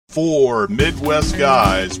Four Midwest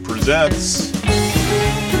Guys presents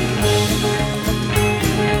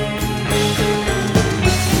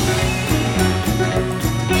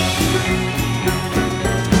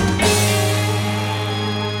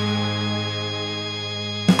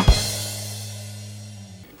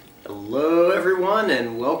Hello everyone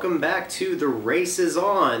and welcome back to The Race is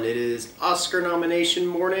On. It is Oscar nomination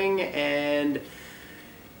morning and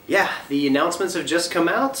the announcements have just come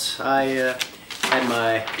out. I had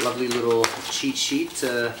my lovely little cheat sheet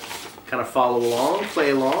to kind of follow along, play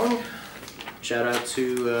along. Shout out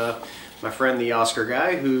to my friend the Oscar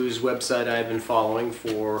guy, whose website I've been following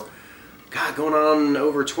for going on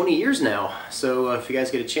over 20 years now. So if you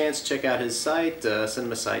guys get a chance, check out his site,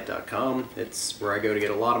 cinemasite.com. It's where I go to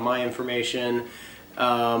get a lot of my information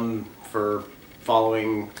for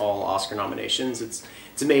following all Oscar nominations. It's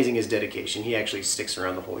amazing his dedication. He actually sticks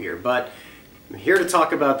around the whole year. But I'm here to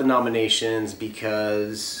talk about the nominations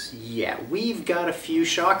because, we've got a few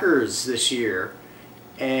shockers this year.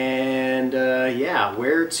 And,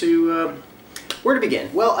 where to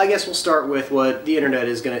begin? Well, I guess we'll start with what the internet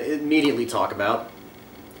is going to immediately talk about.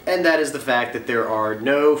 And that is the fact that there are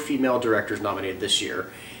no female directors nominated this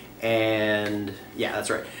year. And,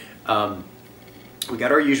 that's right. We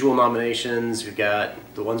got our usual nominations. We've got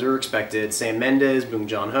the ones we were expected: Sam Mendes, Bong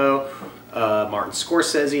Joon-ho, Martin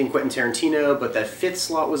Scorsese, and Quentin Tarantino. But that fifth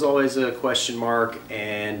slot was always a question mark.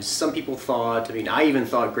 And some people thought, I even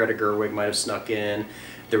thought Greta Gerwig might have snuck in.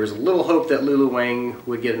 There was a little hope that Lulu Wang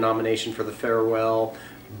would get a nomination for The Farewell.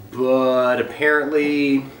 But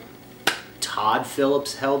apparently, Todd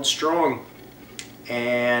Phillips held strong.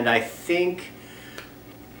 And I think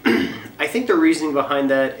the reasoning behind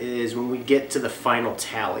that is when we get to the final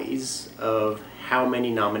tallies of how many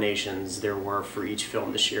nominations there were for each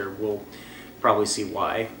film this year, we'll probably see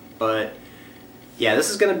why. But this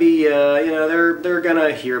is going to be, they're going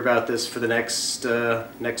to hear about this for the next 4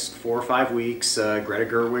 or 5 weeks. Greta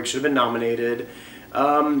Gerwig should have been nominated.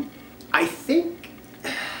 I think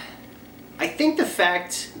the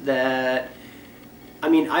fact that,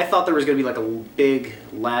 I thought there was going to be like a big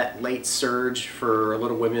late surge for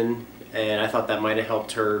Little Women, and I thought that might have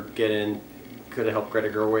helped her get in, could have helped Greta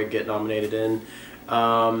Gerwig get nominated in.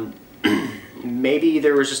 Maybe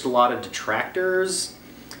there was just a lot of detractors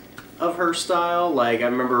of her style. Like, I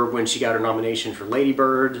remember when she got her nomination for Lady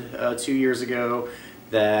Bird 2 years ago,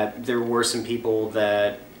 that there were some people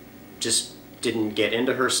that just didn't get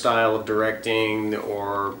into her style of directing,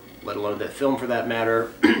 or let alone that film for that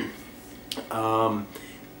matter.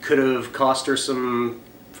 Could have cost her some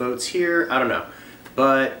votes here. I don't know.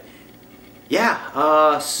 But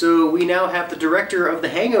so we now have the director of The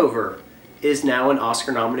Hangover is now an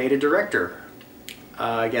Oscar-nominated director.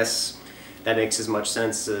 I guess that makes as much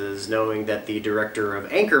sense as knowing that the director of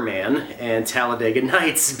Anchorman and Talladega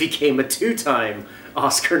Nights became a 2-time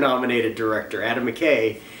Oscar-nominated director, Adam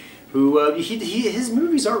McKay, who his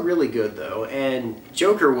movies are really good though, and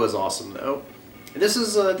Joker was awesome though. This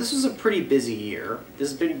is a pretty busy year. This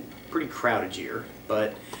has been a pretty crowded year,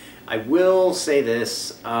 but I will say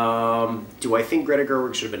this: do I think Greta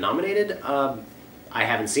Gerwig should have been nominated? I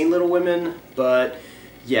haven't seen Little Women, but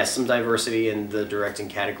yes, some diversity in the directing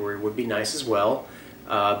category would be nice as well,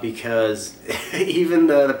 because even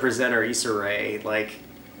the presenter Issa Rae,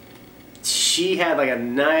 she had a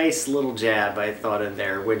nice little jab, I thought, in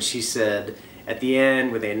there when she said at the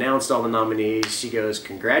end, when they announced all the nominees, she goes,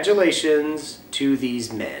 "Congratulations to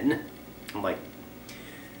these men." I'm like,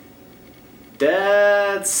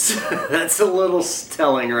 that's a little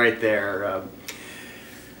telling right there.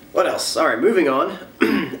 What else? All right, moving on.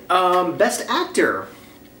 Best Actor.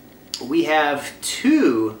 We have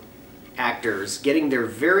 2 actors getting their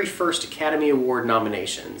very first Academy Award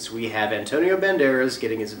nominations. We have Antonio Banderas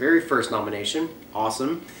getting his very first nomination.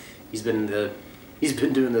 Awesome. He's been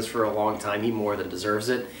doing this for a long time. He more than deserves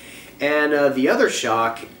it. And the other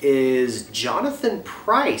shock is Jonathan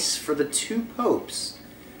Pryce for The Two Popes.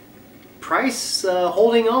 Pryce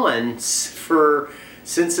holding on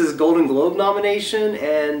since his Golden Globe nomination,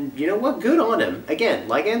 and you know what? Good on him. Again,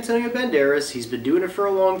 like Antonio Banderas, he's been doing it for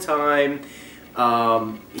a long time.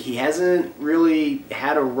 He hasn't really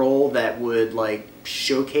had a role that would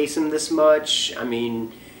showcase him this much. A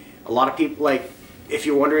lot of people, if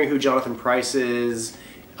you're wondering who Jonathan Pryce is,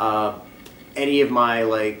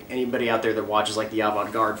 anybody out there that watches the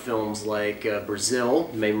avant-garde films like Brazil,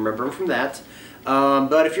 you may remember him from that.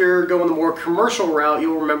 But if you're going the more commercial route,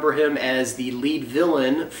 you'll remember him as the lead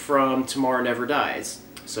villain from Tomorrow Never Dies.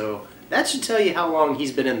 So that should tell you how long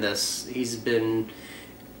he's been in this. He's been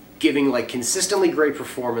giving consistently great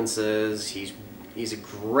performances. He's a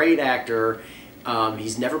great actor,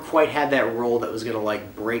 He's never quite had that role that was going to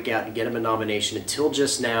like break out and get him a nomination until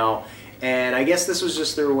just now. And I guess this was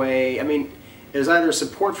just their way. I mean, it was either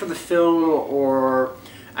support for the film or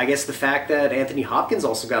I guess the fact that Anthony Hopkins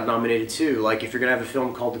also got nominated too. Like, if you're going to have a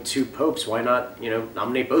film called The Two Popes, why not,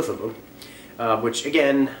 nominate both of them? Which,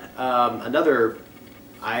 again, another...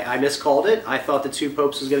 I miscalled it. I thought The Two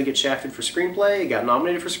Popes was going to get shafted for screenplay. It got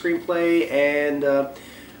nominated for screenplay, and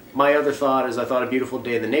my other thought is I thought A Beautiful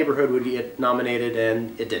Day in the Neighborhood would get nominated,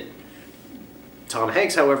 and it didn't. Tom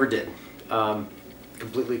Hanks, however, did.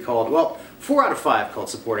 Completely called, 4 out of 5 called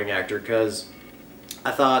supporting actor, because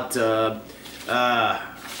I thought,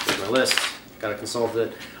 here's my list, gotta consult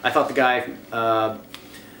it. I thought the guy,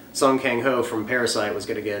 Song Kang-ho from Parasite was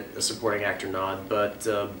gonna get a supporting actor nod, but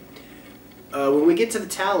when we get to the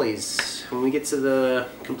tallies, when we get to the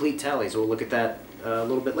complete tallies, we'll look at that a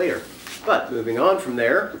little bit later. But moving on from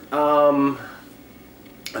there, another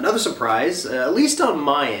surprise, at least on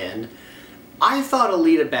my end, I thought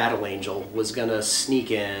Alita Battle Angel was going to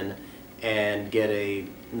sneak in and get a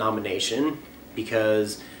nomination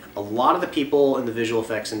because a lot of the people in the visual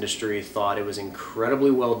effects industry thought it was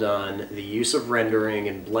incredibly well done. The use of rendering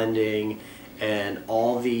and blending and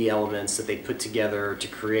all the elements that they put together to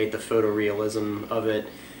create the photorealism of it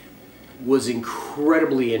was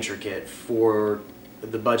incredibly intricate for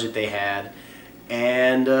the budget they had,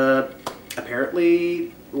 and apparently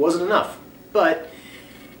it wasn't enough. But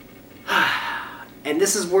and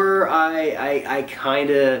this is where I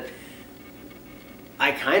kind of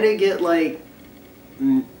get like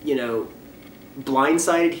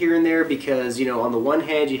blindsided here and there because on the one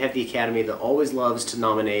hand you have the Academy that always loves to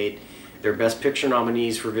nominate their Best Picture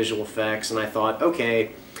nominees for visual effects, and I thought,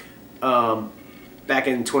 okay, back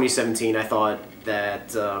in 2017, I thought that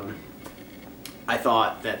The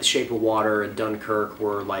Shape of Water and Dunkirk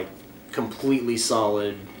were like completely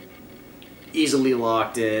solid, easily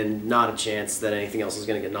locked in, not a chance that anything else was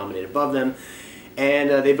going to get nominated above them,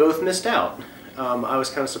 and they both missed out. I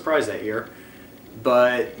was kind of surprised that year,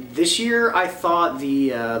 but this year I thought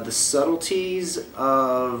the subtleties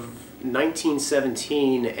of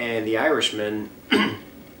 1917 and The Irishman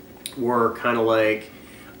were kind of like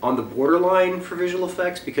on the borderline for visual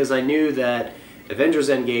effects because I knew that Avengers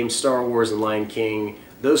Endgame, Star Wars, and Lion King,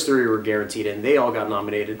 those three were guaranteed and they all got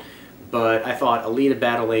nominated. But I thought Alita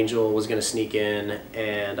Battle Angel was going to sneak in,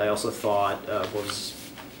 and I also thought was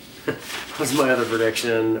my other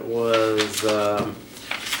prediction was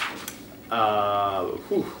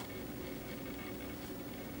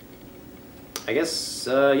I guess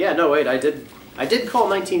I did call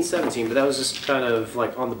 1917, but that was just kind of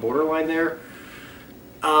like on the borderline there.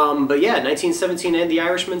 But yeah, 1917 and The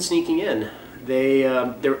Irishman sneaking in.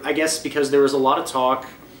 I guess because there was a lot of talk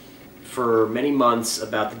for many months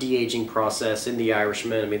about the de-aging process in The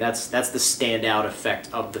Irishman. I mean, that's the standout effect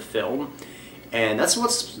of the film. And that's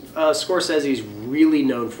what Scorsese's really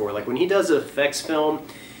known for. Like, when he does an effects film,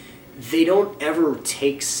 they don't ever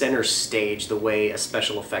take center stage the way a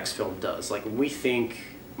special effects film does. Like, when we think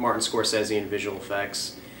Martin Scorsese and visual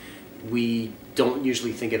effects, we don't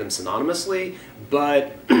usually think of them synonymously,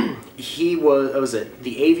 but he was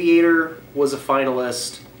The Aviator was a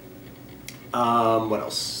finalist. What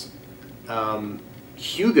else?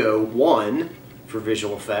 Hugo won for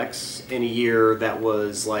visual effects in a year that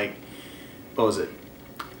was like, what was it?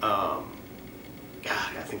 God,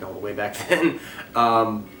 I think all the way back then.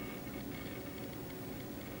 Yeah,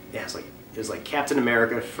 it was like Captain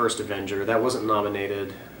America, First Avenger. That wasn't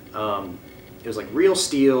nominated. It was like Real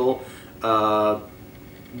Steel,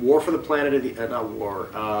 War for the Planet of the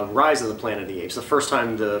Rise of the Planet of the Apes. The first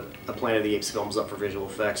time a Planet of the Apes film was up for visual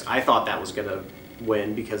effects. I thought that was gonna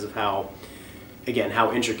win because of how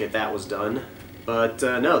intricate that was done. But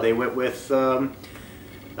no, they went with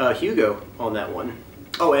Hugo on that one.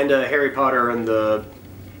 Oh, and Harry Potter and the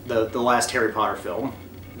last Harry Potter film,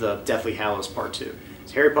 the Deathly Hallows Part 2.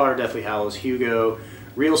 It's Harry Potter, Deathly Hallows, Hugo,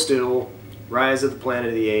 Real Steel, Rise of the Planet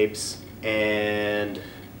of the Apes, and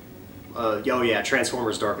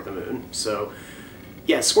Transformers: Dark of the Moon. So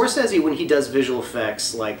yeah, Scorsese, when he does visual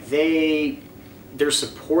effects, like they're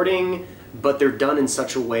supporting, but they're done in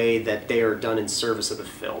such a way that they are done in service of the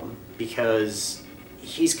film, because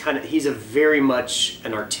he's a very much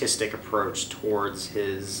an artistic approach towards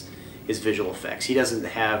his visual effects. He doesn't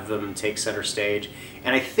have them take center stage,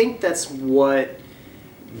 and I think that's what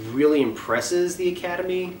really impresses the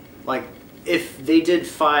Academy. Like, if they did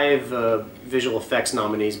 5 visual effects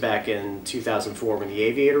nominees back in 2004 when The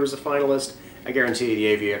Aviator was a finalist, I guarantee The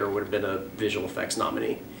Aviator would have been a visual effects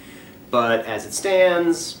nominee. But as it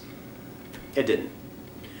stands, it didn't.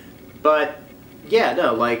 But Yeah,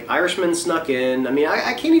 no, like Irishman snuck in. I mean,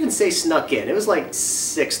 I can't even say snuck in. It was like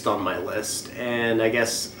sixth on my list, and I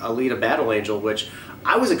guess Alita: Battle Angel, which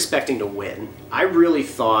I was expecting to win. I really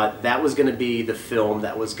thought that was going to be the film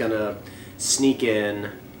that was going to sneak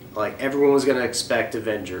in. Like everyone was going to expect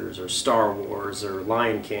Avengers or Star Wars or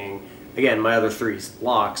Lion King. Again, my other three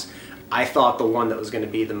locks. I thought the one that was going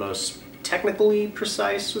to be the most technically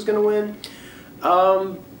precise was going to win.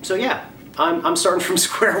 So yeah, I'm starting from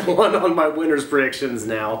square one on my winners predictions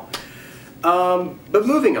now. But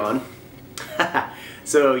moving on.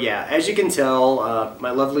 So yeah, as you can tell,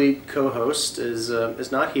 my lovely co-host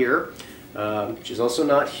is not here. She's also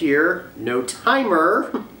not here. No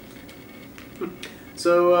timer.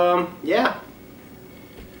 So yeah,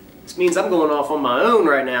 this means I'm going off on my own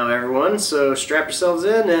right now, everyone. So strap yourselves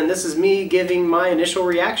in, and this is me giving my initial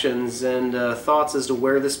reactions and thoughts as to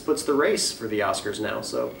where this puts the race for the Oscars now.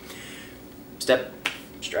 So sit.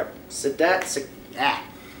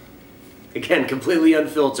 Again, completely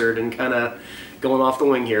unfiltered and kind of going off the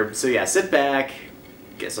wing here. So yeah, sit back,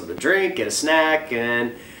 get something to drink, get a snack,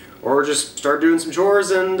 or just start doing some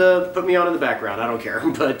chores and put me on in the background. I don't care,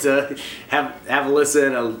 but have a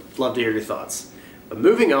listen. I'd love to hear your thoughts. But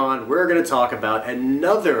moving on, we're going to talk about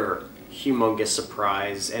another humongous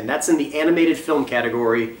surprise, and that's in the animated film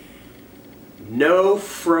category. No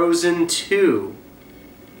Frozen 2.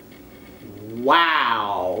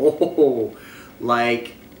 Wow.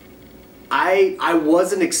 Like, I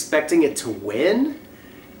wasn't expecting it to win.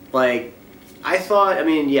 Like, I thought, I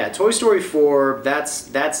mean, yeah, Toy Story 4, that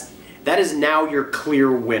is now your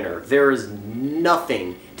clear winner. There is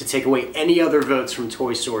nothing to take away any other votes from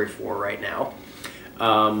Toy Story 4 right now.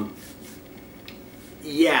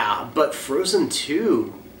 Yeah, but Frozen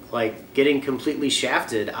 2, like, getting completely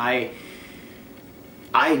shafted, I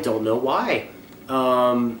don't know why.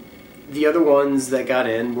 The other ones that got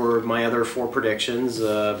in were my other four predictions.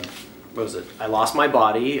 What was it? I Lost My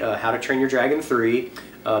Body, How to Train Your Dragon 3,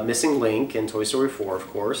 Missing Link, and Toy Story 4, of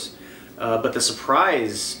course. But the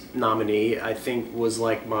surprise nominee, I think, was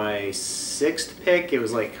like my sixth pick. It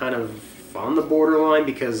was like kind of on the borderline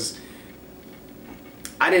because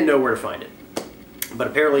I didn't know where to find it. But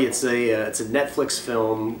apparently it's a Netflix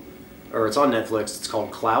film, or it's on Netflix. It's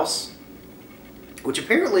called Klaus, which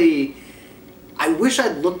apparently I wish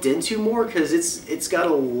I'd looked into more because it's got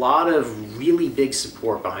a lot of really big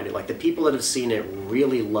support behind it. Like the people that have seen it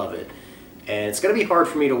really love it, and it's gonna be hard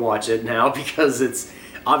for me to watch it now because it's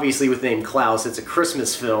obviously with the name Klaus. It's a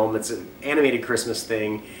Christmas film. It's an animated Christmas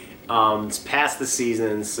thing. It's past the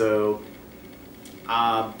season, so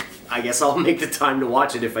I guess I'll make the time to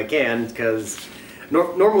watch it if I can because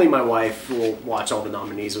normally my wife will watch all the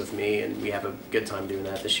nominees with me, and we have a good time doing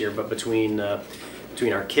that this year. But between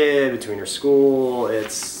our kid, between her school,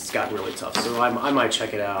 it's gotten really tough. So I might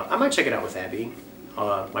check it out. I might check it out with Abby,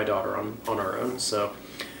 my daughter, on our own. So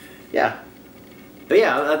yeah. But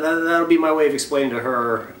yeah, that'll be my way of explaining to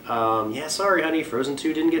her, yeah, sorry, honey, Frozen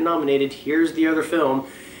 2 didn't get nominated. Here's the other film.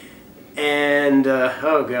 And,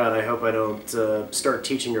 oh God, I hope I don't start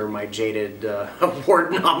teaching her my jaded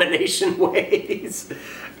award nomination ways.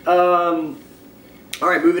 All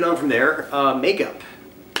right, moving on from there. Makeup.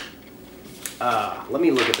 Let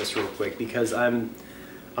me look at this real quick because I'm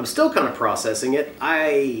still kind of processing it.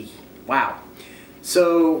 Wow.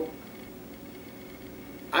 So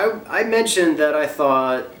I mentioned that I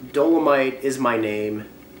thought Dolomite Is My Name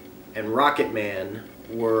and Rocket Man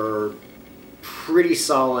were pretty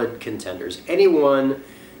solid contenders. Anyone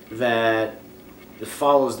that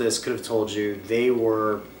follows this could have told you they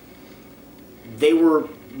were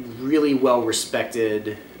really well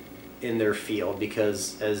respected in their field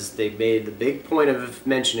because, as they made the big point of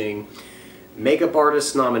mentioning, makeup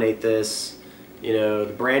artists nominate this. You know,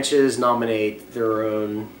 the branches nominate their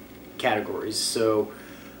own categories. So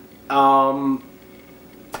I'm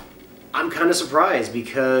kind of surprised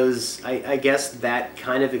because I guess that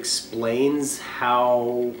kind of explains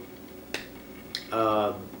how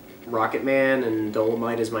Rocket Man and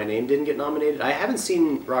Dolomite Is My Name didn't get nominated. I haven't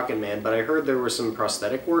seen Rocket Man, but I heard there was some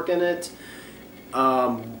prosthetic work in it,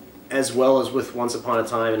 as well as with Once Upon a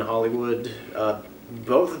Time in Hollywood.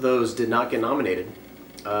 Both of those did not get nominated.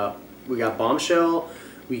 We got Bombshell,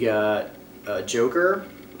 we got Joker,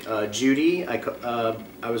 Judy. I think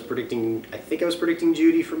I was predicting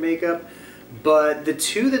Judy for makeup, but the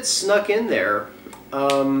two that snuck in there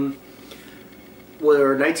were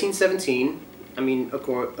 1917. I mean,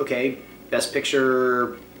 okay, Best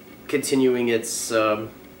Picture continuing its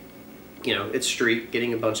its streak,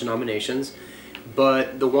 getting a bunch of nominations,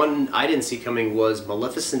 but the one I didn't see coming was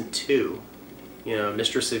Maleficent 2. You know,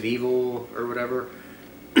 Mistress of Evil or whatever.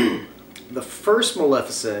 The first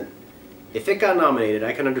Maleficent if it got nominated,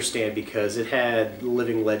 I can understand because it had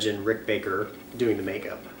living legend Rick Baker doing the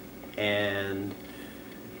makeup. And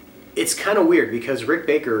it's kind of weird because Rick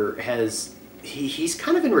Baker he's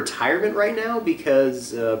kind of in retirement right now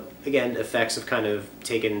because, again, effects have kind of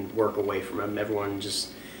taken work away from him.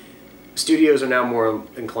 Studios are now more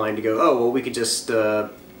inclined to go, oh, well, we could just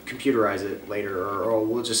computerize it later, or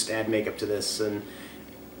we'll just add makeup to this. And,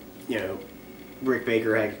 Rick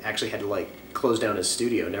Baker actually had to, close down his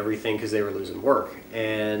studio and everything because they were losing work.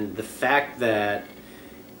 And the fact that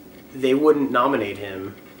they wouldn't nominate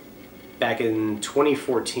him back in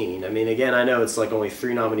 2014, I mean, again, I know it's only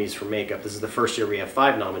 3 nominees for makeup. This is the first year we have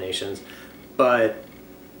 5 nominations, but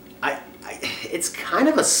it's kind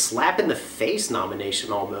of a slap in the face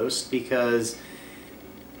nomination almost, because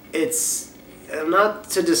it's not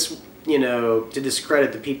to to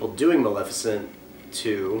discredit the people doing Maleficent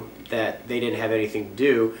 2 that they didn't have anything to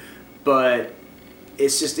do, but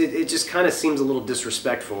it's just it just kind of seems a little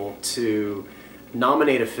disrespectful to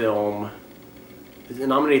nominate the film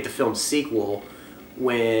sequel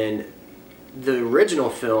when the original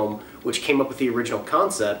film, which came up with the original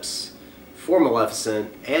concepts for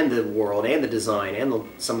Maleficent and the world and the design and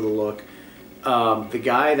some of the look, the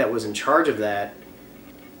guy that was in charge of that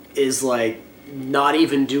is not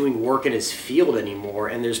even doing work in his field anymore,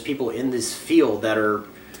 and there's people in this field that are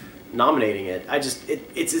nominating it.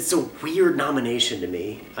 It's a weird nomination to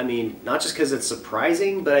me. I mean, not just because it's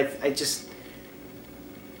surprising, but it's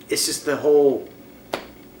just the whole,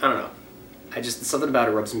 I don't know. Something about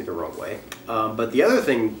it rubs me the wrong way. But the other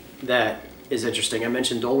thing that is interesting, I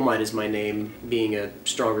mentioned Dolomite Is My Name being a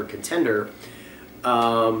stronger contender.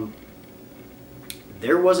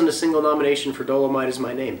 There wasn't a single nomination for Dolomite Is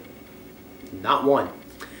My Name. Not one.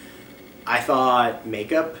 I thought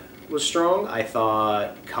makeup was strong. I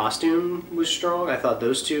thought costume was strong. I thought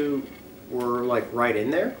those two were right in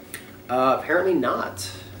there. Apparently not.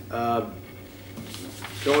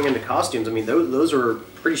 Going into costumes, I mean, those were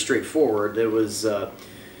pretty straightforward. It was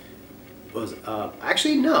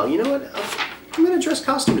actually, no, you know what? I'm going to address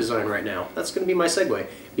costume design right now. That's going to be my segue,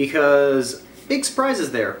 because big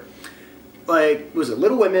surprises there. Was it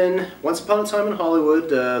Little Women, Once Upon a Time in Hollywood?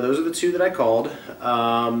 Those are the 2 that I called.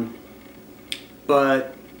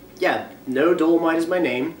 But yeah, no Dolomite Is My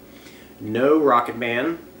Name, no Rocket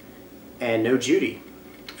Man, and no Judy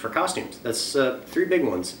for costumes. That's 3 big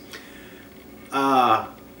ones. But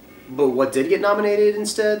what did get nominated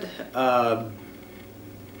instead? Jojo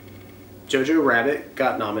Rabbit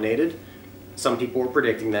got nominated. Some people were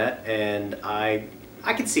predicting that, and I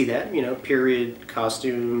could see that. Period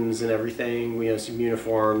costumes and everything. Some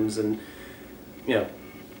uniforms, and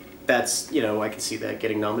that's I can see that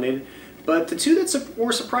getting nominated. But the 2 that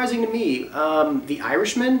were surprising to me, The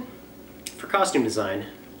Irishman for costume design.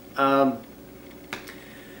 I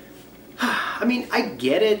mean, I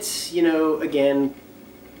get it. Again,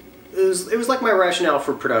 it was like my rationale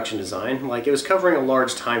for production design. It was covering a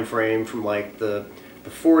large time frame from the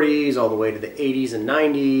 40s all the way to the 80s and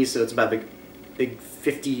 90s. So it's about a big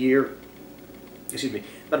 50-year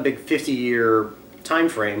time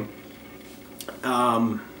frame.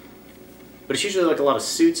 But it's usually a lot of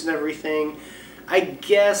suits and everything. I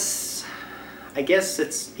guess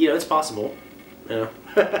it's it's possible.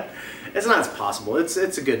 It's not as possible.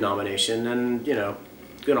 It's a good nomination, and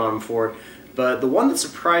good on him for it. But the one that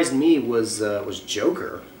surprised me was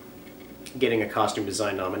Joker getting a costume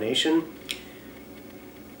design nomination.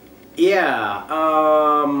 Yeah,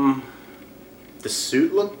 the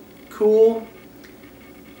suit looked cool.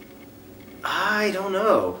 I don't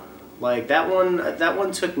know. That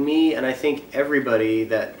one took me, and I think everybody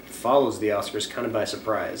that follows the Oscars, kind of by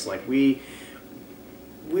surprise. We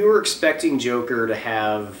were expecting Joker to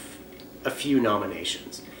have a few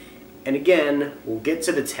nominations. And again, we'll get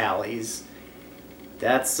to the tallies.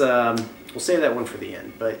 That's, we'll save that one for the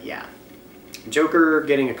end. But yeah, Joker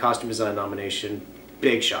getting a costume design nomination,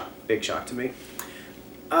 big shock to me.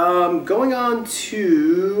 Going on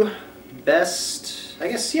to best, I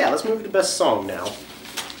guess, yeah, let's move to best song now.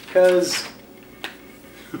 Because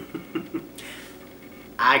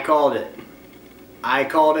I called it. I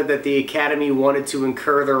called it that the Academy wanted to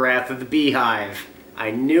incur the wrath of the Beehive.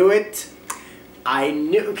 I knew it.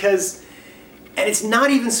 Because, and it's not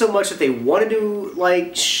even so much that they wanted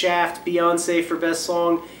to shaft Beyonce for best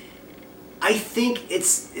song. I think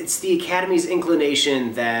it's the Academy's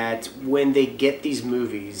inclination that when they get these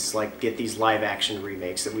movies, get these live action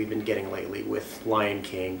remakes that we've been getting lately with Lion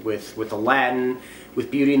King, with Aladdin, with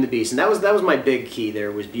Beauty and the Beast, and that was my big key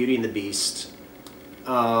there, was Beauty and the Beast.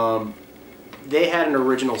 They had an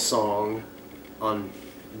original song on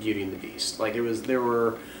Beauty and the Beast. There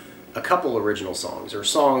were a couple original songs, or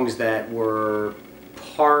songs that were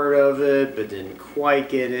part of it but didn't quite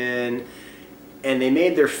get in. And they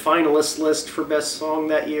made their finalist list for Best Song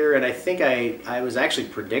that year, and I think I was actually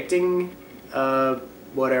predicting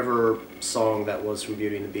whatever song that was from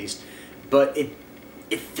Beauty and the Beast. But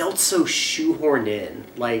it felt so shoehorned in.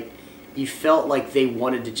 Like, you felt like they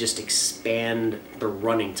wanted to just expand the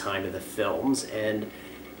running time of the films, and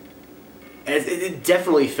it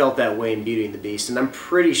definitely felt that way in Beauty and the Beast, and I'm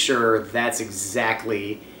pretty sure that's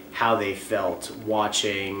exactly how they felt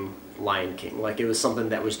watching Lion King. Like, it was something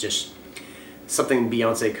that was just something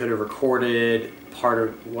Beyonce could have recorded, part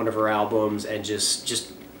of one of her albums, and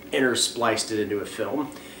just interspliced it into a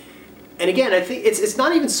film. And again, I think it's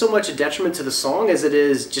not even so much a detriment to the song as it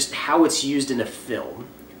is just how it's used in a film.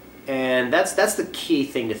 And that's the key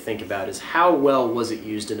thing to think about, is how well was it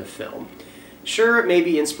used in a film. Sure, it may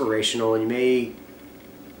be inspirational, and you may,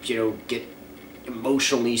 get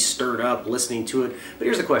emotionally stirred up listening to it. But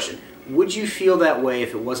here's the question. Would you feel that way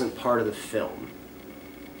if it wasn't part of the film?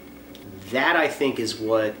 That, I think, is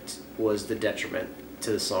what was the detriment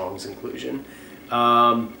to the song's inclusion.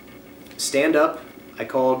 Stand Up, I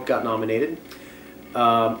called, got nominated.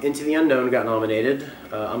 Into the Unknown got nominated.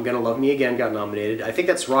 I'm Gonna Love Me Again got nominated. I think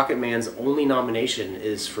that's Rocket Man's only nomination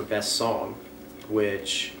is for Best Song,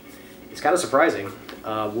 which is kind of surprising.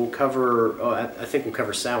 We'll cover, I think we'll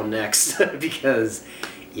cover sound next, because,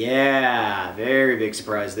 yeah, very big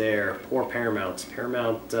surprise there. Poor Paramount.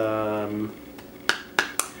 Paramount,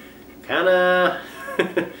 kinda,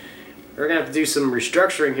 we're gonna have to do some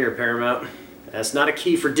restructuring here, Paramount. That's not a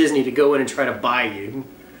key for Disney to go in and try to buy you.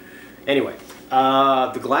 Anyway,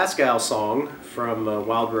 the Glasgow song from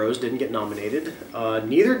Wild Rose didn't get nominated.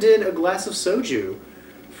 Neither did A Glass of Soju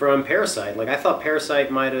from Parasite. Like, I thought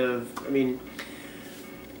Parasite might have,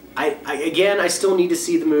 I still need to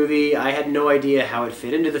see the movie. I had no idea how it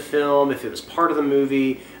fit into the film, if it was part of the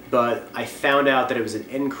movie, but I found out that it was an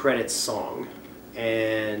end credits song.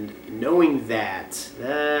 And knowing that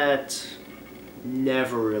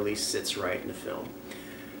never really sits right in the film.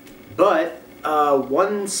 But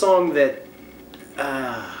one song that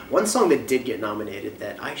did get nominated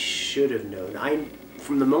that I should have known.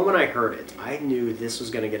 From the moment I heard it, I knew this was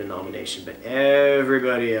going to get a nomination. But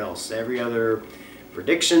everybody else, every other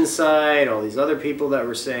prediction site, all these other people that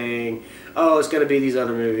were saying, oh, it's going to be these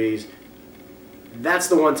other movies. That's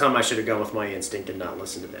the one time I should have gone with my instinct and not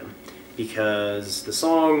listened to them. Because the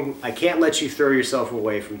song, I Can't Let You Throw Yourself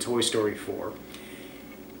Away from Toy Story 4.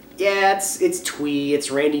 Yeah, it's twee, it's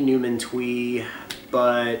Randy Newman twee,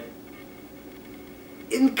 but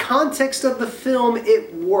in context of the film,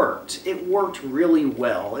 it worked. It worked really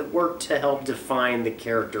well. It worked to help define the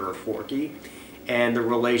character of Forky and the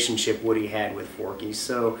relationship Woody had with Forky.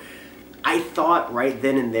 So I thought right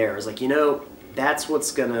then and there, I was like, that's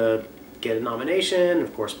what's gonna get a nomination.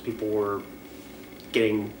 Of course, people were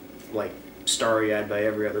getting like starry-eyed by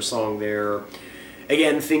every other song there.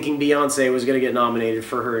 Again, thinking Beyonce was going to get nominated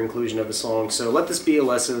for her inclusion of a song. So let this be a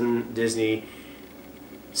lesson, Disney.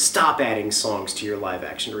 Stop adding songs to your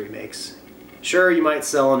live-action remakes. Sure, you might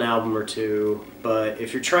sell an album or two, but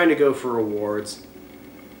if you're trying to go for awards,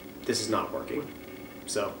 this is not working.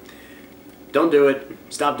 So don't do it.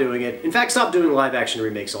 Stop doing it. In fact, stop doing live-action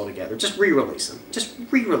remakes altogether. Just re-release them. Just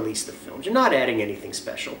re-release the films. You're not adding anything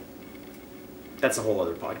special. That's a whole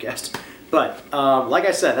other podcast. But, like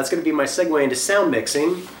I said, that's going to be my segue into sound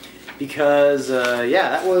mixing, because,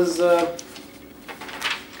 that was,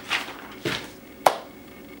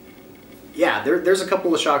 there's a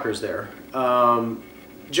couple of shockers there.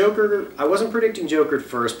 Joker, I wasn't predicting Joker at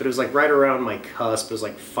first, but it was like right around my cusp. It was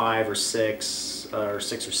like 5 or 6, or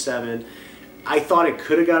 6 or 7. I thought it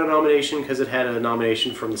could have got a nomination because it had a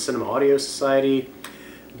nomination from the Cinema Audio Society,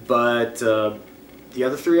 but, the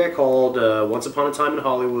other 3 I called, Once Upon a Time in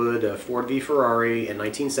Hollywood, Ford v Ferrari, and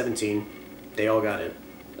 1917, they all got in.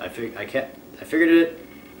 I figured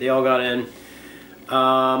it, they all got in.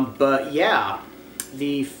 But yeah,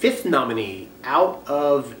 the 5th nominee, out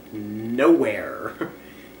of nowhere,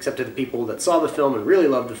 except to the people that saw the film and really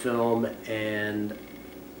loved the film, and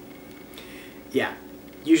yeah,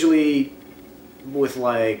 usually with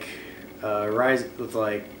like, what was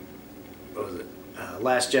it?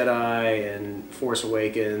 Last Jedi and Force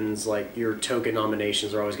Awakens, like your token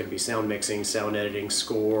nominations are always going to be sound mixing, sound editing,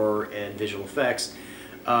 score, and visual effects.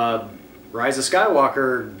 Rise of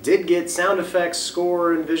Skywalker did get sound effects,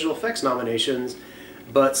 score, and visual effects nominations,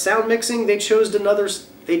 but sound mixing, they chose another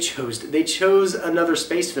space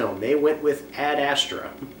film. They went with Ad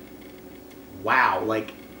Astra. Wow,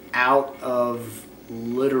 like out of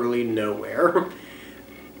literally nowhere.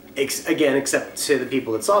 Again, except to the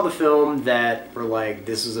people that saw the film that were like,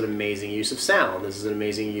 this is an amazing use of sound. This is an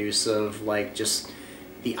amazing use of like just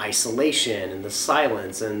the isolation and the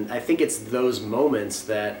silence. And I think it's those moments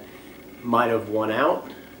that might have won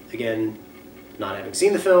out. Again, not having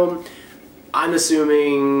seen the film, I'm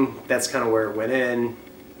assuming that's kind of where it went in.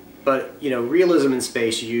 But, realism in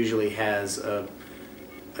space usually has a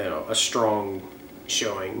strong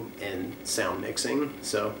showing in sound mixing.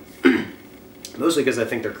 So mostly because I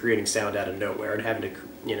think they're creating sound out of nowhere and having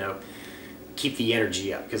to, keep the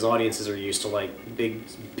energy up. Because audiences are used to like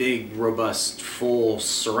big, robust, full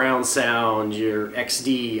surround sound, your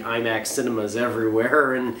XD, IMAX cinemas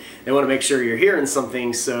everywhere, and they want to make sure you're hearing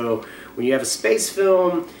something. So when you have a space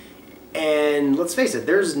film, and let's face it,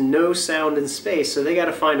 there's no sound in space, so they got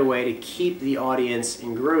to find a way to keep the audience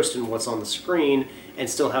engrossed in what's on the screen and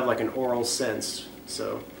still have like an aural sense.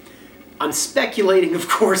 So I'm speculating, of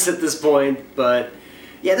course, at this point, but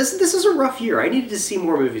yeah, this is a rough year. I needed to see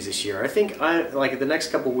more movies this year. I think the next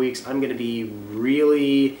couple weeks, I'm going to be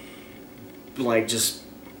really like just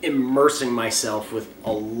immersing myself with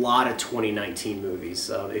a lot of 2019 movies.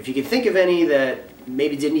 If you can think of any that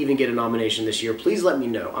maybe didn't even get a nomination this year, please let me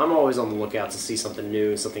know. I'm always on the lookout to see something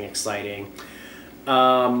new, something exciting.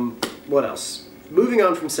 What else? Moving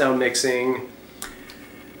on from sound mixing,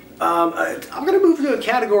 I'm going to move to a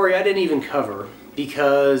category I didn't even cover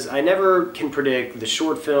because I never can predict the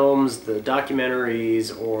short films, the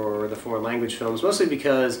documentaries, or the foreign language films, mostly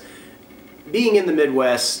because being in the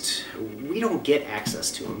Midwest, we don't get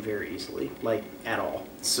access to them very easily, like at all.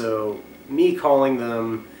 So me calling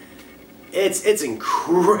them, it's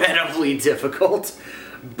incredibly difficult.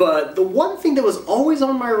 But the one thing that was always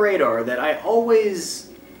on my radar that I always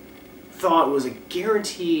thought was a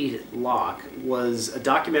guaranteed lock was a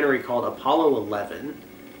documentary called Apollo 11.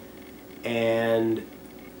 And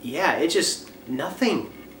yeah, it just,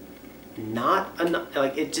 nothing. Not enough,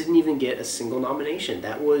 like it didn't even get a single nomination.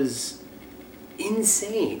 That was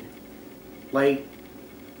insane. Like,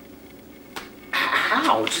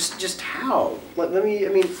 how? Just how? I'm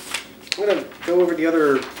gonna go over the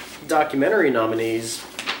other documentary nominees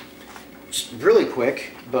just really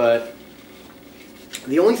quick, but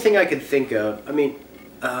the only thing I could think of,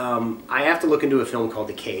 I have to look into a film called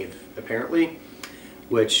The Cave, apparently,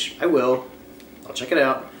 which I will. I'll check it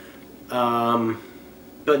out.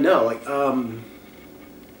 But no,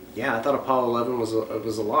 yeah, I thought Apollo 11 was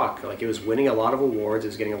a lock. Like, it was winning a lot of awards. It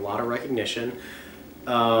was getting a lot of recognition.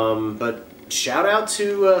 But shout out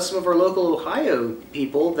to some of our local Ohio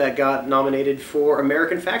people that got nominated for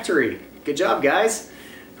American Factory. Good job, guys.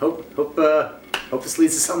 Hope this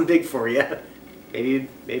leads to something big for you. Maybe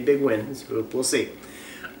a big win. We'll see.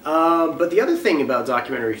 But the other thing about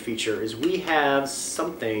documentary feature is we have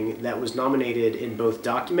something that was nominated in both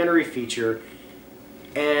documentary feature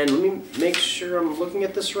and, let me make sure I'm looking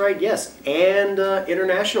at this right, yes, and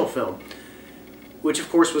international film, which of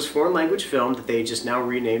course was foreign language film that they just now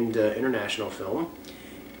renamed international film.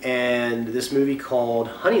 And this movie called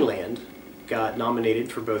Honeyland got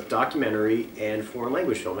nominated for both documentary and foreign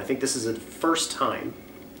language film. I think this is the first time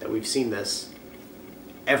that we've seen this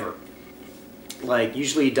ever. Like,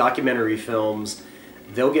 usually documentary films,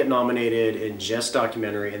 they'll get nominated in just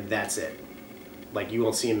documentary and that's it. Like, you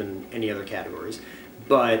won't see them in any other categories.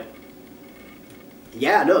 But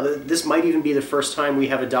yeah, no, this might even be the first time we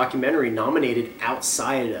have a documentary nominated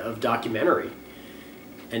outside of documentary.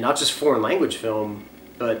 And not just foreign language film,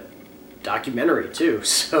 but documentary too.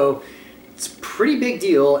 So it's a pretty big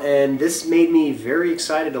deal, and this made me very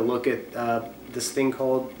excited to look at this film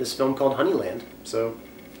called Honeyland. So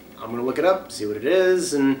I'm going to look it up, see what it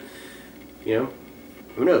is, and, who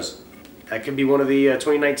knows? That could be one of the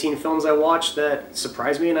 2019 films I watched that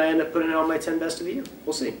surprised me, and I end up putting it on my 10 best of the year.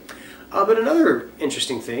 We'll see. But another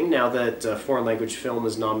interesting thing, now that foreign language film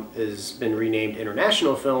has been renamed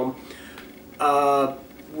international film,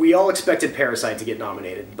 we all expected Parasite to get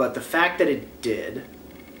nominated, but the fact that it did,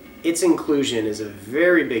 its inclusion is a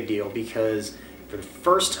very big deal because for the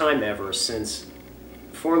first time ever since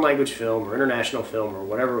foreign language film or international film or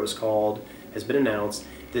whatever it was called has been announced,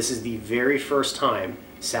 this is the very first time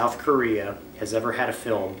South Korea has ever had a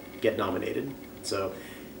film get nominated. So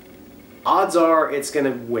odds are it's going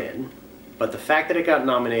to win, but the fact that it got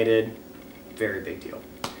nominated, very big deal.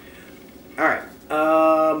 All right.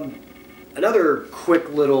 Another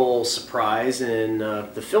quick little surprise in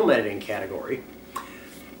the film editing category.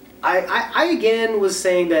 I again was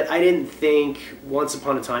saying that I didn't think Once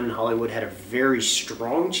Upon a Time in Hollywood had a very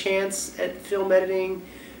strong chance at film editing,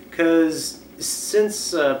 because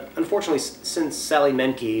unfortunately, since Sally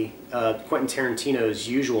Menke, Quentin Tarantino's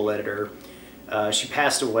usual editor, She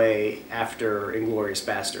passed away after Inglourious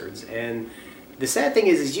Bastards, and the sad thing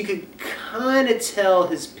is you could kind of tell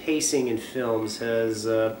his pacing in films has,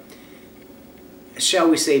 shall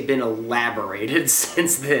we say, been elaborated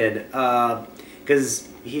since then. Because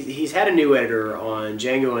he's had a new editor on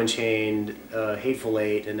Django Unchained, Hateful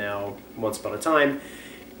Eight, and now Once Upon a Time.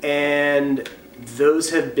 And those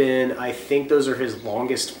have been, I think those are his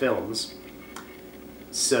longest films.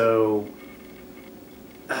 So,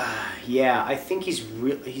 yeah, I think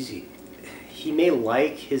he may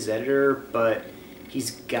like his editor, but he's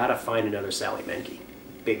got to find another Sally Menke,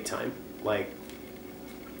 big time. Like,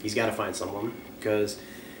 he's got to find someone, because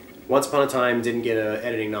Once Upon a Time didn't get an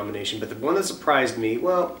editing nomination, but the one that surprised me,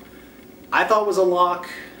 well, I thought was a lock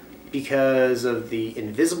because of the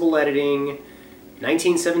invisible editing,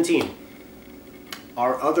 1917.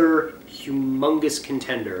 Our other humongous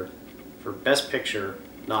contender for Best Picture,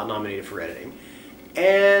 not nominated for editing.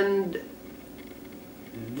 And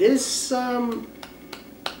this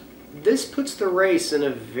puts the race in a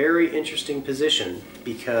very interesting position,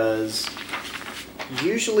 because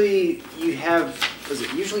usually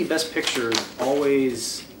usually Best Picture is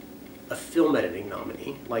always a film editing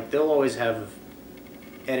nominee. Like, they'll always have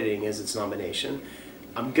editing as its nomination.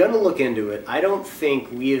 I'm gonna look into it. I don't think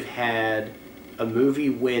we have had a movie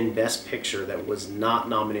win Best Picture that was not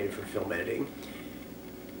nominated for film editing.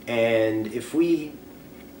 And if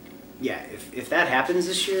that happens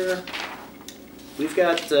this year, we've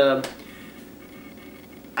got,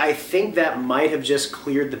 I think that might have just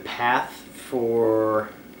cleared the path for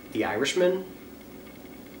The Irishman,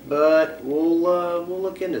 but we'll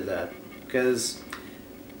look into that, because,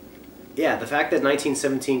 yeah, the fact that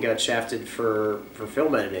 1917 got shafted for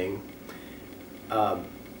film editing,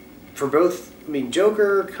 for both, I mean,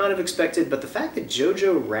 Joker kind of expected, but the fact that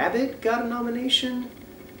Jojo Rabbit got a nomination,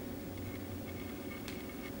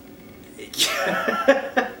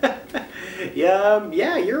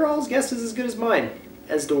 yeah, your all's guess is as good as mine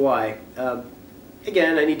as to why.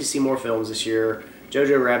 Again, I need to see more films this year.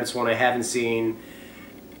 Jojo Rabbit's one I haven't seen.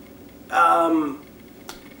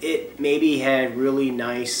 It maybe had really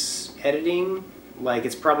nice editing. Like,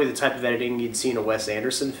 it's probably the type of editing you'd see in a Wes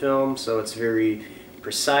Anderson film, so it's very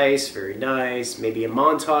precise, very nice, maybe a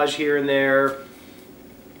montage here and there.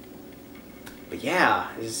 But yeah,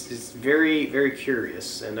 it's very, very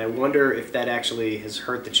curious, and I wonder if that actually has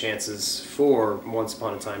hurt the chances for Once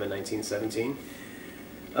Upon a Time in 1917.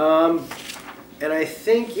 And I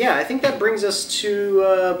think that brings us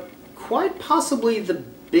to quite possibly the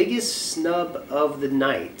biggest snub of the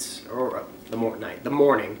night, or the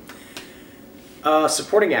morning.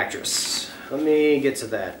 Supporting actress. Let me get to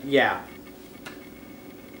that. Yeah.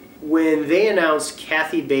 When they announced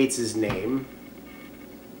Kathy Bates' name,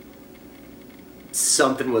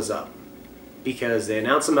 something was up, because they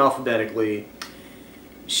announced them alphabetically.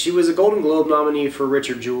 She was a Golden Globe nominee for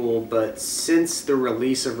Richard Jewell, but since the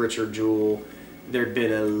release of Richard Jewell, there'd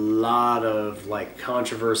been a lot of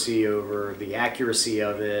controversy over the accuracy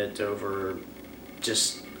of it, over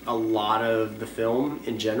just a lot of the film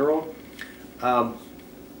in general. Clint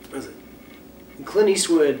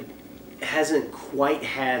Eastwood hasn't quite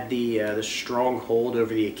had the strong hold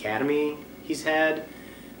over the Academy he's had.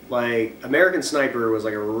 Like, American Sniper was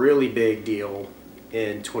a really big deal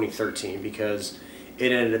in 2013 because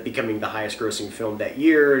it ended up becoming the highest grossing film that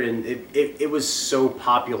year, and it was so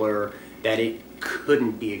popular that it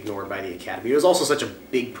couldn't be ignored by the Academy. It was also such a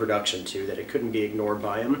big production too that it couldn't be ignored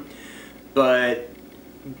by him. But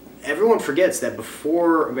everyone forgets that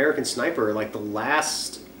before American Sniper, the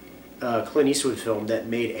last Clint Eastwood film that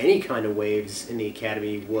made any kind of waves in the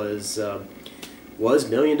Academy was $1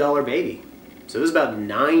 Million Baby. So it was about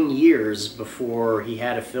 9 years before he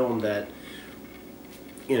had a film that,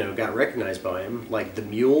 got recognized by him. Like The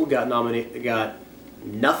Mule got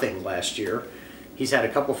nothing last year. He's had a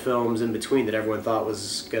couple films in between that everyone thought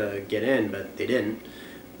was gonna get in, but they didn't.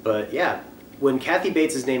 But yeah, when Kathy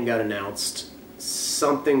Bates' name got announced,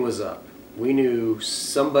 something was up. We knew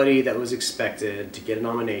somebody that was expected to get a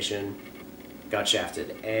nomination got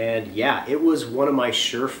shafted. And yeah, it was one of my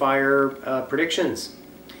surefire predictions.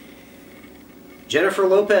 Jennifer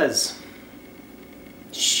Lopez.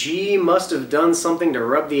 She must have done something to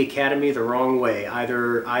rub the Academy the wrong way.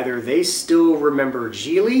 Either they still remember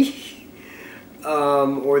Geely,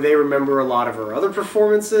 or they remember a lot of her other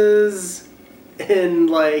performances in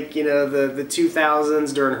the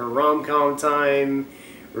 2000s during her rom-com time,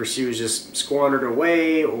 where she was just squandered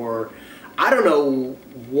away, or I don't know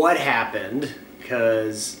what happened,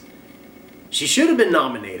 because she should have been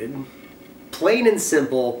nominated. Plain and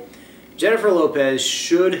simple. Jennifer Lopez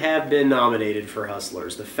should have been nominated for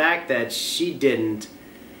Hustlers. The fact that she didn't,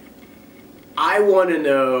 I want to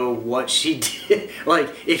know what she did, like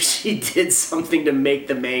if she did something to make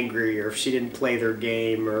them angry, or if she didn't play their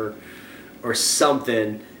game, or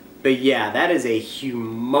something. But yeah, that is a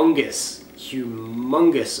humongous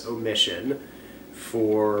omission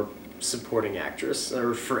for supporting actress,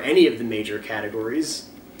 or for any of the major categories.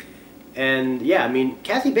 And yeah, I mean,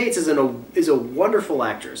 Kathy Bates is a wonderful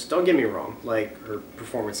actress. Don't get me wrong. Like, her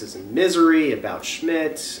performances in Misery, About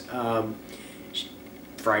Schmidt,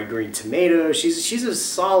 Fried Green Tomato. She's a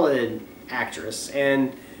solid actress,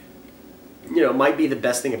 and might be the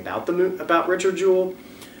best thing about about Richard Jewell.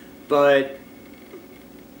 But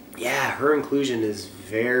yeah, her inclusion is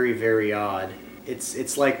very, very odd.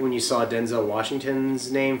 It's like when you saw Denzel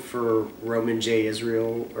Washington's name for Roman J.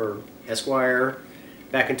 Israel or Esquire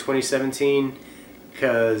back in 2017,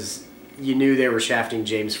 because you knew they were shafting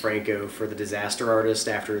James Franco for The Disaster Artist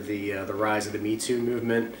after the rise of the Me Too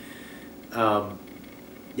movement.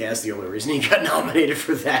 Yeah, that's the only reason he got nominated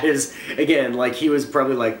for that. Is, again, like, he was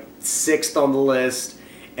probably like 6th on the list,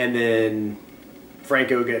 and then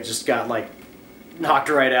Franco just got like knocked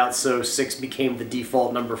right out, so 6 became the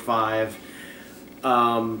default number 5.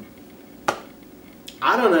 I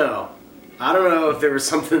don't know. I don't know if there was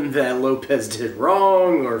something that Lopez did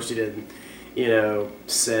wrong, or if she didn't,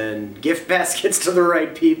 send gift baskets to the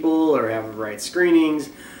right people, or have the right screenings,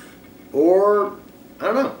 or I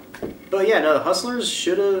don't know. But yeah, no, Hustlers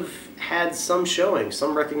should have had some showing,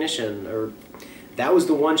 some recognition, or that was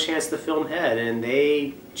the one chance the film had, and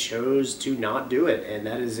they chose to not do it, and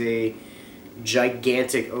that is a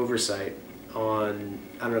gigantic oversight on,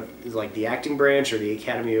 I don't know, if it's like the acting branch or the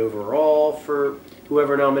Academy overall for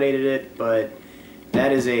whoever nominated it, but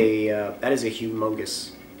that is a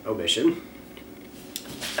humongous omission.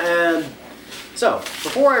 And so,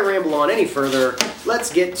 before I ramble on any further,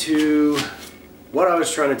 let's get to what I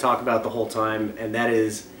was trying to talk about the whole time, and that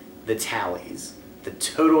is the tallies, the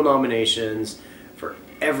total nominations for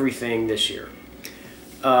everything this year.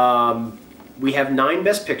 We have 9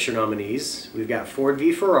 Best Picture nominees. We've got Ford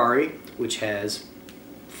v. Ferrari, which has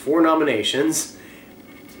 4 nominations,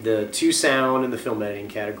 the 2 sound and the film editing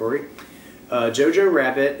category. Jojo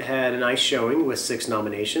Rabbit had a nice showing with 6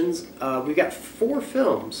 nominations. We got 4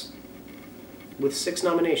 films with 6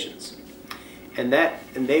 nominations, and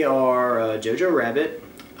they are Jojo Rabbit,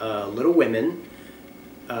 Little Women,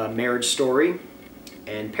 Marriage Story,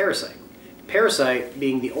 and Parasite. Parasite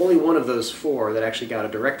being the only one of those 4 that actually got a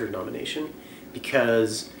director nomination,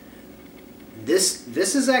 because this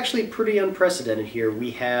is actually pretty unprecedented here.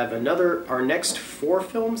 We have our next 4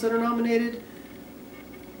 films that are nominated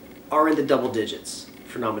are in the double digits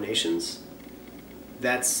for nominations.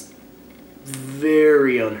 That's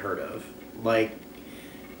very unheard of. Like,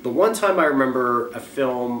 the one time I remember a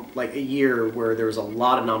film, like a year where there was a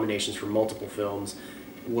lot of nominations for multiple films,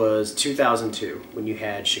 was 2002, when you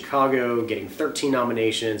had Chicago getting 13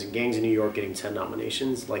 nominations and Gangs of New York getting 10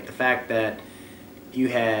 nominations. Like, the fact that you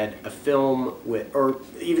had a film with, or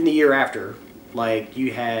even the year after, like,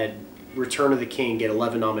 you had Return of the King get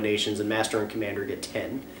 11 nominations and Master and Commander get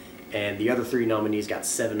 10, and the other 3 nominees got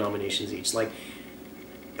 7 nominations each. Like,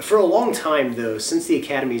 for a long time, though, since the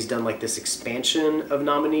Academy's done like this expansion of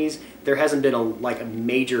nominees, there hasn't been a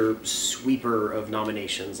major sweeper of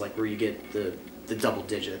nominations, like where you get the double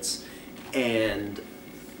digits. And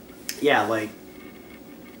yeah,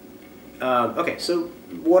 okay, so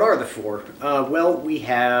what are the 4? Well, we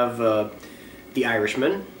have The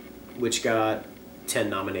Irishman, which got 10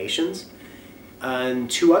 nominations, and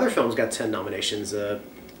 2 other films got 10 nominations.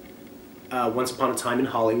 Once Upon a Time in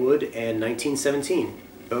Hollywood and 1917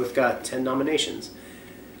 both got 10 nominations.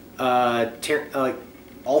 All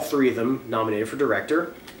 3 of them nominated for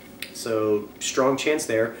director, so strong chance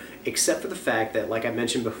there, except for the fact that, like I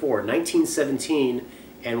mentioned before, 1917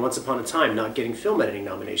 and Once Upon a Time not getting film editing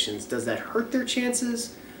nominations. Does that hurt their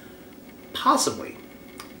chances? Possibly.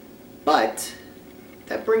 But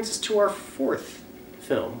that brings us to our 4th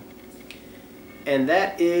film, and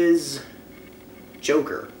that is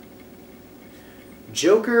Joker.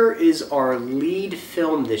 Joker is our lead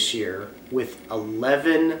film this year with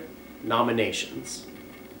 11 nominations.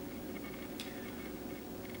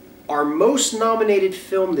 Our most nominated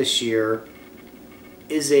film this year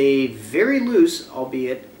is a very loose,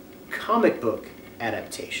 albeit comic book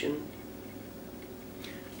adaptation.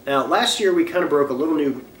 Now, last year we kind of broke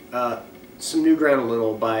some new ground a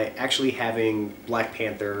little by actually having Black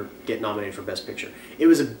Panther get nominated for Best Picture. It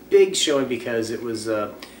was a big showing because it was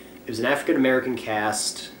an African American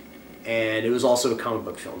cast, and it was also a comic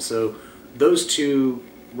book film. So those 2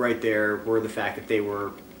 right there were the fact that they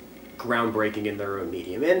were groundbreaking in their own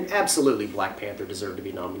medium. And absolutely, Black Panther deserved to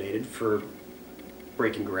be nominated for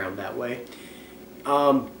breaking ground that way.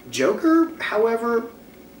 Joker, however,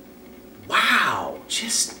 wow,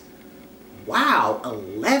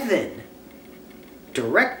 11.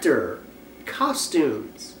 Director,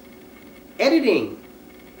 costumes, editing.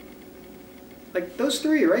 Like, those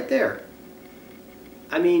 3 right there.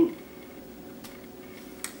 I mean,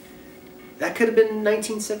 that could have been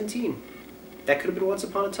 1917. That could have been Once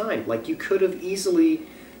Upon a Time. Like, the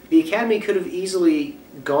Academy could have easily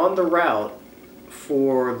gone the route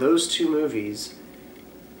for those 2 movies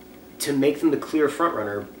to make them the clear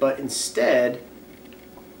frontrunner, but instead,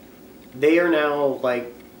 they are now,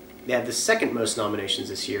 like, they have the 2nd most nominations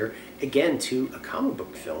this year, again, to a comic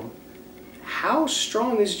book film. How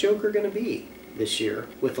strong is Joker going to be this year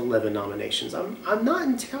with 11 nominations? I'm not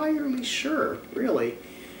entirely sure, really.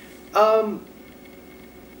 Yeah,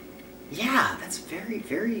 that's very,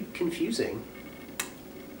 very confusing.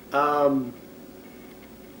 So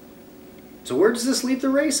where does this leave the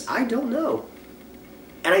race? I don't know.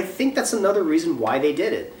 And I think that's another reason why they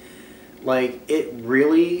did it. Like, it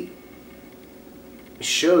really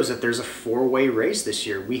shows that there's a 4-way race this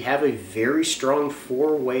year. We have a very strong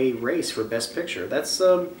 4-way race for Best Picture. That's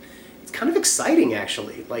it's kind of exciting,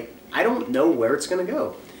 actually. Like, I don't know where it's going to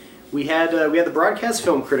go. We had the Broadcast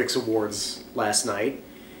Film Critics Awards last night.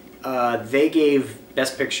 They gave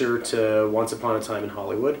Best Picture to Once Upon a Time in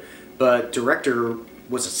Hollywood, but director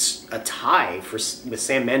was a tie with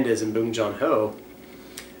Sam Mendes and Bong Joon-ho.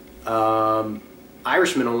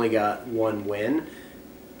 Irishman only got 1 win.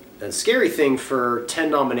 The scary thing for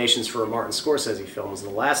 10 nominations for a Martin Scorsese film is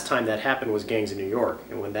the last time that happened was Gangs of New York.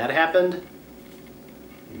 And when that happened,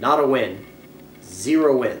 not a win.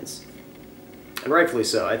 0 wins. And rightfully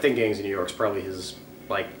so. I think Gangs of New York is probably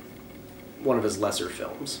one of his lesser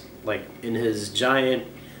films. Like, in his giant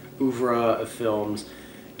oeuvre of films,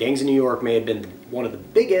 Gangs of New York may have been one of the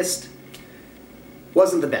biggest,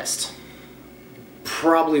 wasn't the best.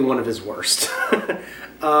 Probably one of his worst.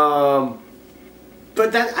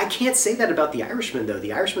 But I can't say that about The Irishman, though.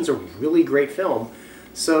 The Irishman's a really great film.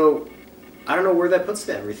 So, I don't know where that puts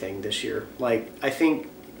everything this year. Like, I think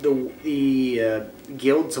the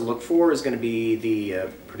guild to look for is going to be the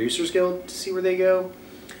Producers Guild, to see where they go.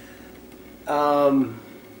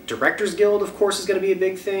 Directors Guild, of course, is going to be a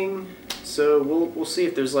big thing. So, we'll see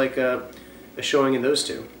if there's, like, a showing in those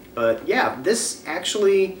 2. But, yeah, this makes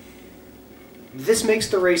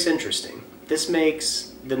the race interesting. This makes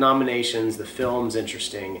the nominations, the films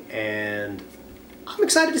interesting, and I'm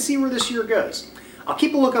excited to see where this year goes. I'll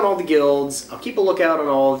keep a look on all the guilds. I'll keep a lookout on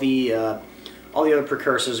all the other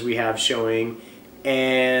precursors we have showing,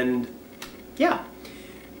 and yeah,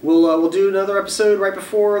 we'll do another episode right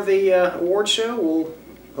before the award show.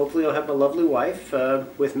 Hopefully I'll have my lovely wife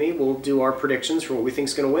with me. We'll do our predictions for what we think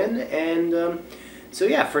is going to win, and so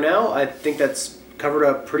yeah, for now I think that's covered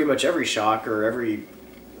up pretty much every shock or every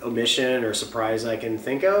omission or surprise I can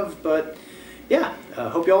think of, but yeah,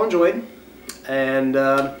 hope you all enjoyed, and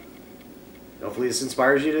hopefully this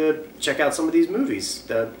inspires you to check out some of these movies.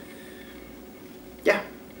 Yeah.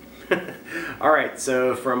 Alright,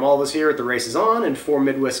 so from all of us here at The Race Is On and 4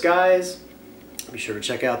 Midwest Guys, be sure to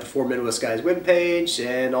check out the 4 Midwest Guys webpage,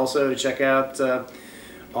 and also to check out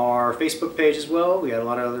our Facebook page as well. We got a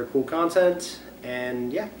lot of other cool content,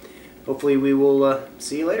 and yeah, hopefully we will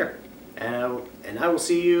see you later. And I will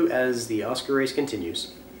see you as the Oscar race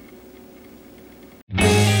continues.